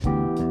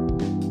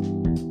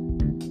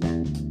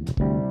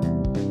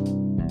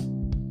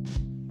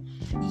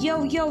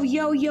Yo, yo,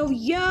 yo, yo,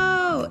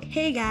 yo!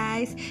 Hey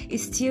guys,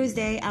 it's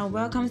Tuesday and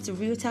welcome to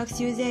Real Talk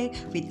Tuesday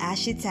with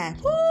Ashita.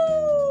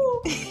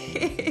 Woo!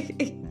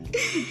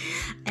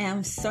 I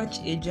am such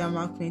a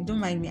drama queen. Don't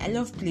mind me. I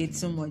love playing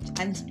so much,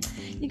 and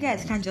you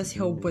guys can't just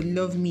help but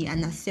love me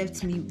and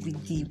accept me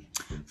with the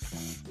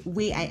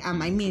way I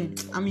am. I mean,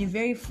 I'm a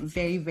very,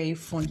 very, very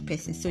fun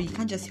person, so you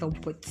can't just help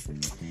but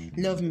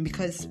love me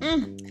because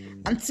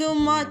I'm too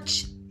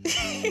much.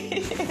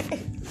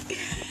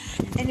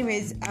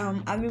 Anyways,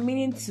 I've been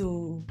meaning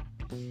to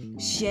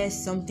share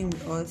something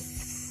with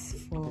us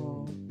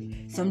for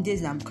some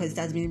days now because it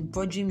has been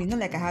bothering me. Not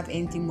like I have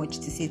anything much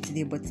to say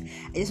today, but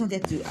I just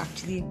wanted to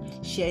actually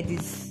share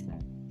this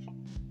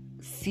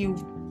few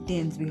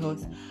things with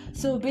us.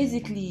 So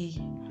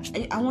basically,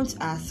 I want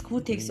to ask, who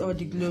takes all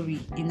the glory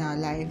in our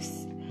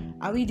lives?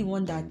 Are we the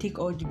one that take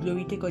all the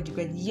glory, take all the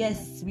credit?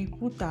 Yes, we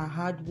put our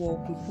hard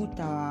work, we put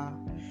our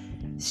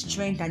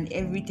strength and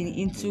everything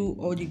into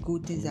all the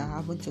good things that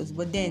happen to us,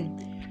 but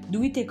then do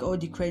we take all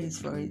the credits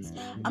for it?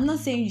 I'm not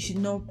saying you should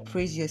not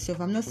praise yourself.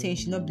 I'm not saying you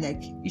should not be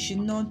like, you should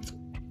not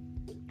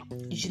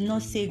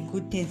say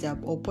good things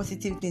or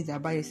positive things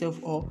about yourself,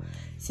 or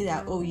say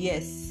that, oh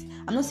yes.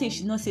 I'm not saying you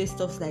should not say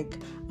stuff like,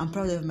 I'm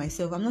proud of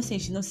myself. I'm not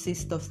saying you should not say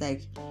stuff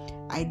like,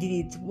 I did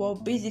it. Well,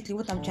 basically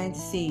what I'm trying to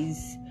say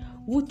is,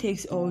 who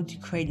takes all the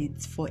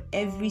credit for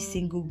every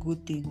single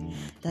good thing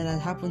that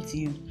has happened to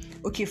you?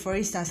 Okay, for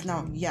instance,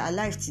 now you're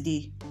alive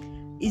today.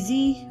 Is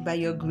it by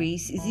your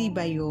grace? Is it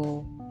by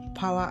your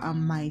power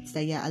and might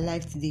that you're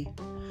alive today?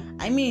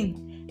 I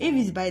mean, if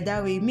it's by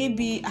that way,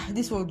 maybe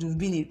this world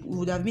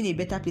would have been a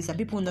better place and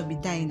people would not be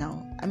dying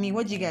now. I mean,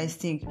 what do you guys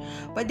think?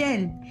 But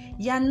then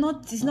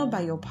it's not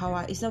by your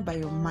power, it's not by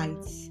your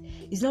might,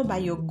 it's not by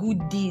your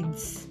good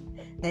deeds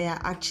that are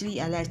actually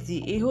alive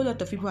today. A whole lot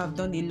of people have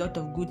done a lot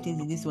of good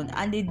things in this one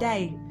and they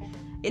die.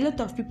 A lot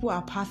of people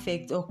are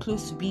perfect or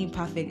close to being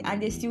perfect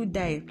and they still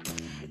die.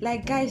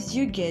 Like, guys,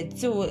 you get,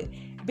 so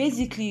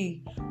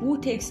basically,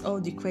 who takes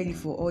all the credit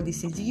for all these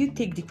things? Do you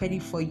take the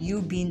credit for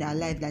you being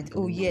alive? That,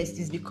 oh yes,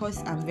 it's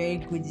because I'm very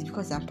good, it's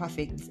because I'm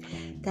perfect,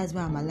 that's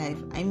why I'm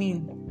alive. I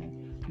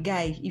mean,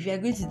 guy, if you're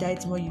going to die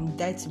tomorrow, you will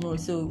die tomorrow.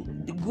 So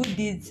the good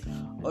deeds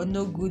or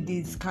no good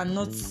deeds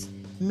cannot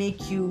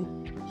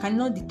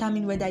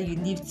determine whether you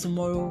live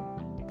tomorrow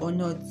or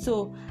not.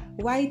 So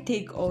why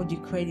take all the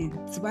credit?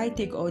 Why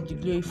take all the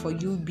glory for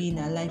you being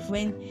alive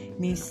when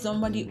there's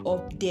somebody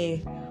up there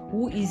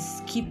who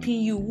is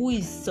keeping you, who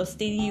is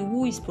sustaining you,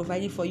 who is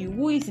providing for you,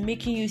 who is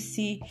making you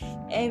see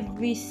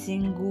every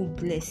single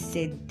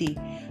blessed day?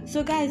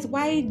 So guys,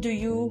 why do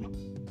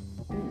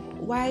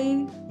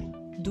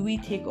we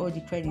take all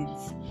the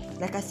credits?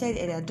 Like I said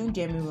earlier, don't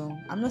get me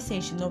wrong, I'm not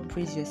saying you should not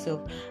praise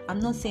yourself. I'm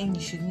not saying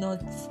you should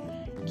not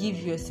give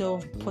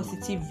yourself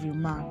positive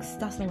remarks.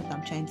 That's not what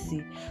I'm trying to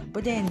say.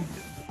 But then,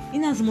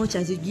 in as much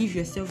as you give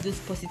yourself those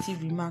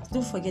positive remarks,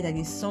 don't forget that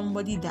there's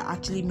somebody that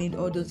actually made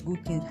all those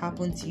good things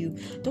happen to you.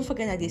 Don't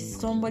forget that there's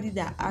somebody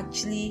that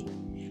actually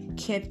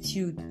kept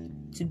you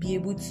to be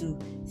able to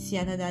see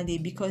another day.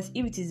 Because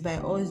if it is by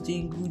us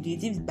doing good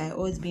deeds, if it's by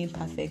us being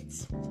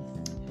perfect,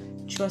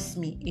 trust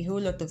me, a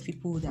whole lot of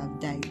people would have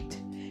died.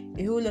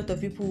 A whole lot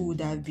of people would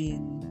not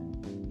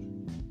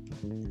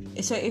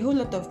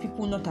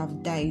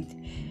have died.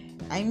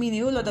 I mean, a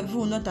whole lot of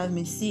people would not have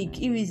been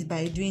sick if it's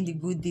by doing the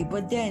good deed.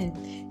 But then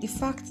the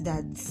fact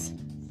that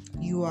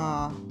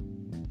you're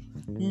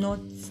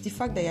not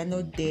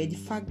there, the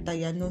fact that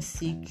you're not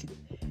sick,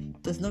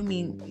 does not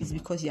mean it's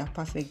because you are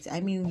perfect.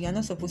 I mean, you're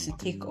not supposed to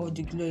take all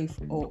the glory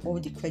or all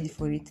the credit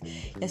for it.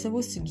 You're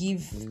supposed to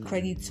give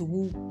credit to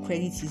who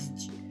credit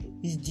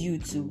is due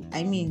to.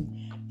 I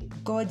mean,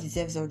 God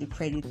deserves all the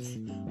credit.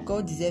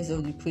 God deserves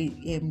all the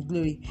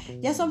glory.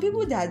 There are some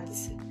people that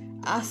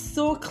are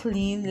so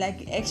clean,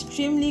 like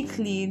extremely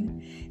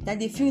clean, that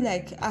they feel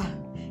like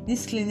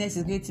this cleanness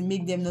is going to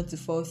make them not to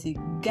fall sick.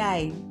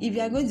 Guy, if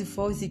you are going to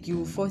fall sick, you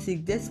will fall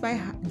sick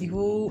despite the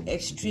whole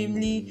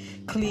extremely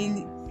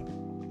clean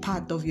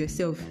part of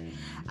yourself.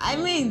 I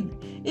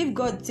mean, if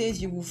God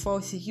says you will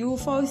fall sick,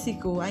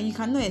 and you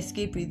cannot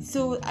escape it.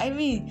 So I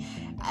mean,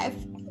 I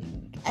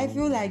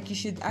feel like you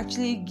should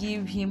actually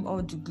give him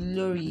all the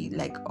glory,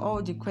 like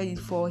all the credit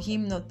for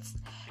him not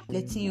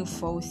letting you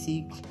fall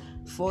sick,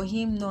 for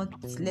him not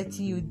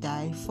letting you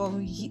die,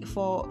 for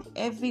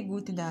every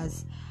good thing that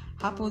has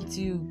happened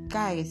to you.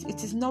 Guys,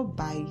 it's not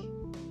by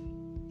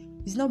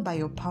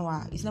your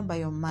power, it's not by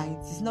your might,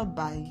 it's not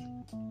by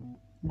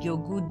your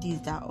good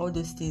deeds that all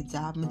those things that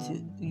happen to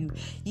you.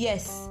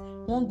 Yes,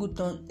 one good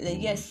turn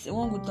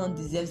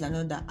deserves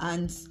another,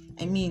 and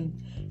I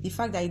mean, the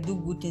fact that you do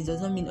good things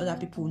does not mean other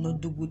people will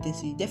not do good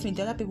things to you.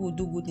 Definitely, other people will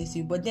do good things to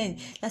you. But then,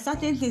 there's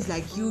certain things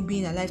like you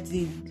being alive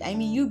today. I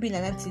mean, you being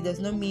alive today does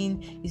not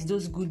mean it's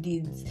those good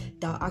deeds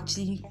that will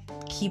actually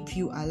keep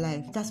you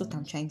alive. That's what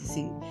I'm trying to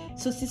say.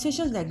 So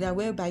situations like that,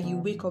 whereby you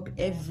wake up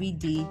every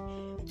day, I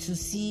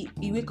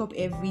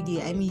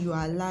mean, you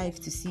are alive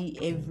to see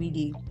every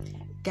day.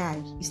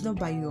 Guy, it's not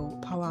by your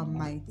power and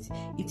might.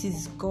 It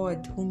is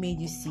God who made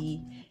you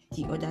see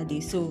the other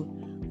day. So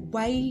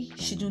why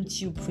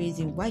shouldn't you praise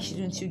him? Why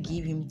shouldn't you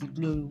give him the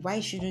glory? Why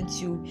shouldn't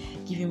you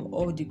give him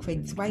all the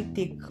credit? Why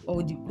take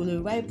all the glory?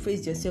 Why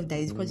praise yourself that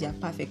it's because you're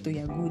perfect or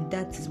you're good?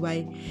 That is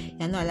why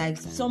you're not alive.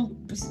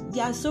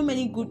 There are so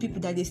many good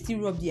people that they still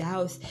rob their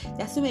house.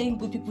 There are so many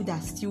good people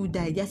that still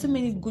die. There are so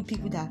many good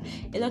people that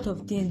a lot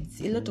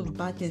of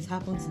bad things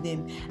happen to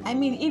them. I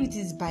mean, if it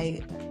is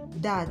by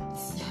that,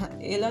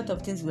 a lot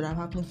of things would have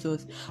happened to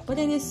us. But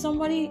then there's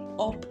somebody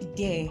up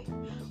there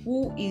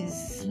who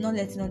is not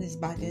letting all these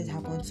bad things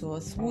happen to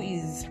us, who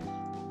is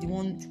the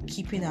one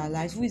keeping our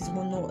lives, who is the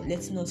one not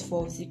letting us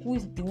fall sick, who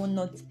is the one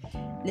not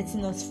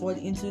letting us fall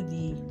into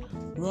the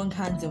wrong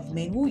hands of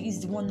men, who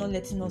is the one not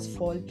letting us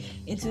fall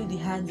into the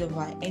hands of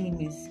our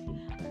enemies.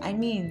 I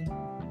mean,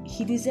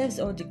 he deserves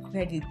all the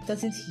credit,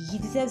 doesn't he? He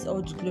deserves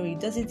all the glory,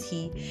 doesn't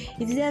he?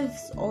 He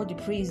deserves all the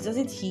praise,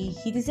 doesn't he?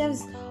 He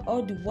deserves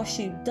all the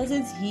worship,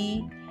 doesn't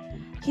he?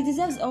 He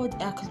deserves all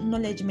the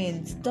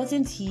acknowledgement,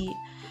 doesn't he?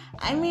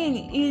 I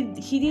mean,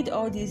 he did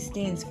all these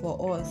things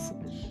for us,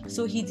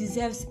 so he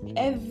deserves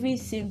every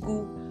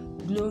single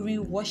glory,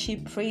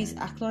 worship, praise,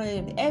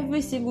 acknowledgement,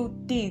 every single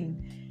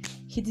thing.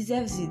 He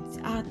deserves it.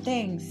 Our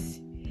thanks.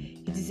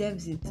 He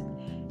deserves it.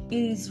 It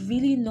is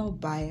really not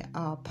by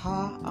our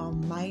power, our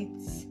might,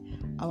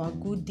 our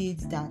good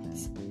deeds that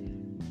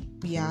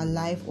we are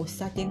alive, or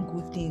certain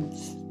good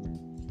things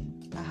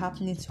are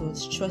happening to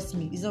us. Trust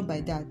me, it's not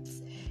by that.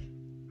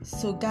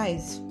 So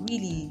guys,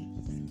 really,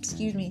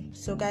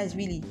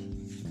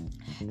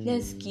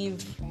 let's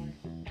give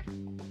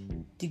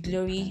the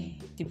glory,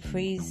 the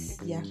praise,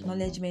 the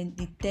acknowledgement,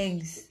 the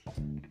thanks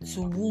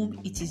to whom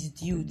it is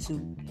due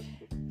to.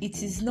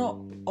 It is not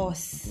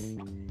us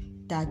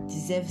that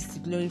deserves the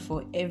glory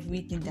for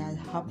everything that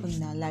happened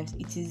in our lives.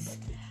 It is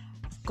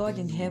God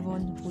in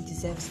heaven who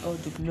deserves all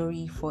the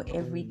glory for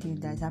everything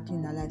that's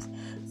happening in our lives.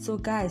 So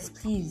guys,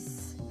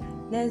 please,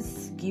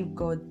 let's give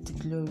God the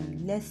glory.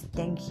 Let's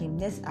thank him.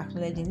 Let's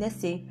acknowledge him. Let's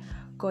say,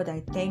 God,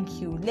 I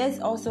thank you. Let's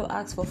also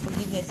ask for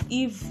forgiveness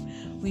if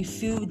we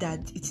feel that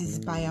it is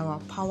by our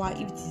power,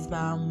 if it is by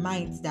our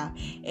minds that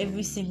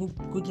every single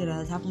good thing that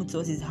has happened to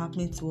us is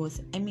happening to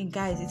us. I mean,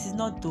 guys, it is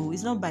not though.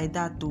 It's not by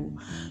that though.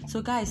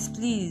 So guys,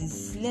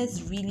 please,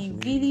 let's really,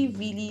 really,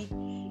 really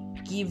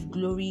give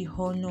glory,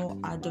 honor,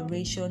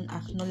 adoration,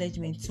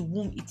 acknowledgement to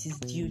whom it is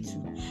due to,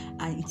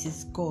 and it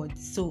is God.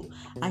 So,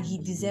 and he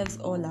deserves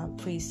all our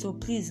praise. So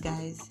please,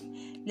 guys,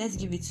 let's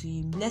give it to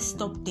him. Let's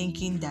stop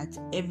thinking that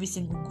every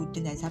single good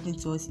thing that is happening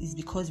to us is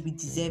because we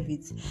deserve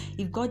it.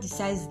 If God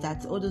decides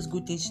that all those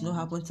good things should not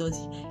happen to us,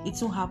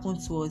 it won't happen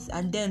to us.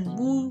 And then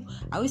who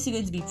are we still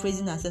going to be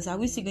praising ourselves? Are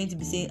we still going to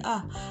be saying,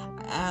 are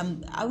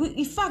we,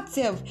 in fact,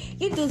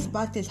 if those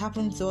bad things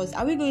happen to us,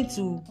 are we going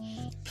to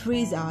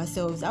praise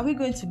ourselves? Are we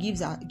going to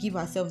give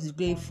ourselves the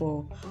glory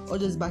for all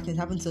those bad things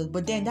happen to us?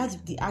 But then that's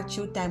the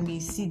actual time we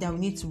see that we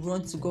need to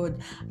run to God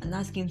and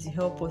ask him to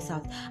help us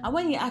out. And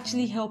when he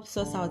actually helps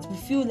us out, we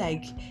feel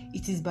like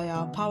it is by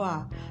our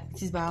power,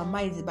 it is by our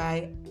might, it is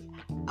by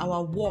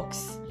our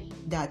works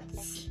that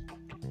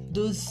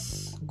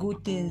those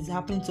good things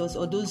happen to us,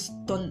 or those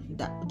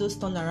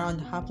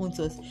turnaround happen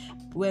to us.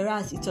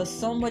 Whereas it was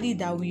somebody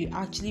that we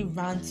actually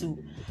ran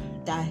to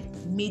that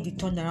made the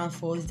turnaround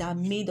for us, that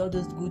made all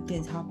those good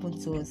things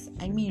happen to us.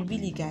 I mean,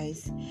 really,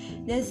 guys,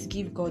 let's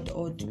give God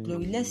all the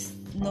glory. Let's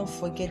not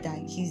forget that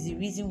he's the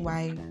reason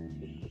why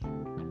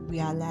we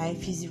are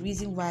alive. He's the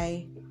reason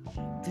why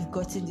we've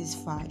gotten this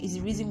far. He's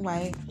the reason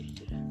why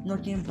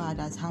nothing bad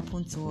has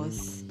happened to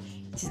us.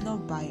 It is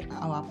not by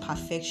our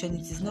perfection.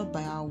 It is not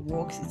by our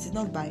works. It is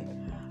not by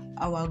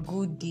our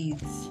good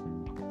deeds.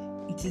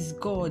 It is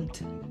God,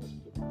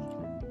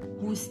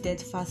 whose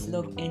steadfast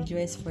love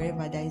endures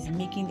forever, that is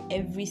making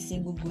every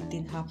single good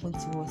thing happen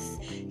to us,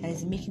 that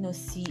is making us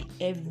see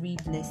every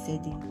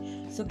blessed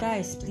day. So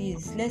guys,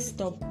 please, let's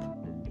stop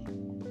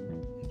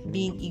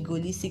being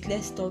egoistic.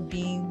 Let's stop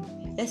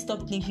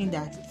thinking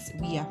that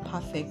we are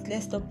perfect.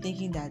 Let's stop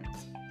thinking that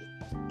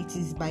it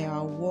is by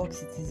our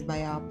works, it is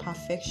by our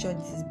perfection,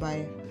 it is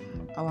by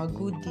our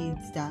good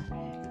deeds that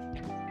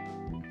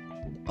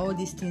all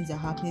these things are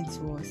happening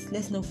to us.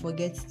 Let's not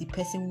forget the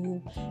person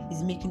who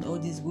is making all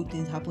these good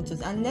things happen to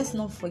us, and let's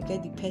not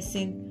forget the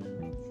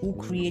person who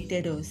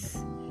created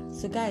us.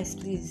 So guys,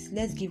 please,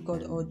 let's give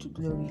God all the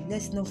glory.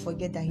 Let's not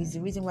forget that he's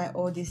the reason why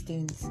all these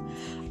things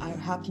are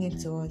happening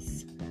to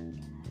us.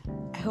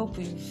 I hope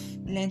we've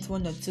learned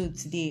one or two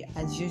today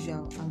as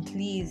usual, and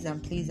please,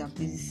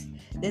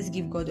 let's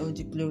give God all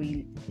the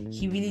glory.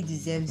 He really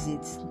deserves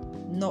it,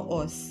 not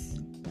us.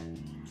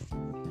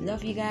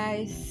 Love you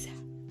guys.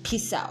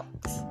 Peace out.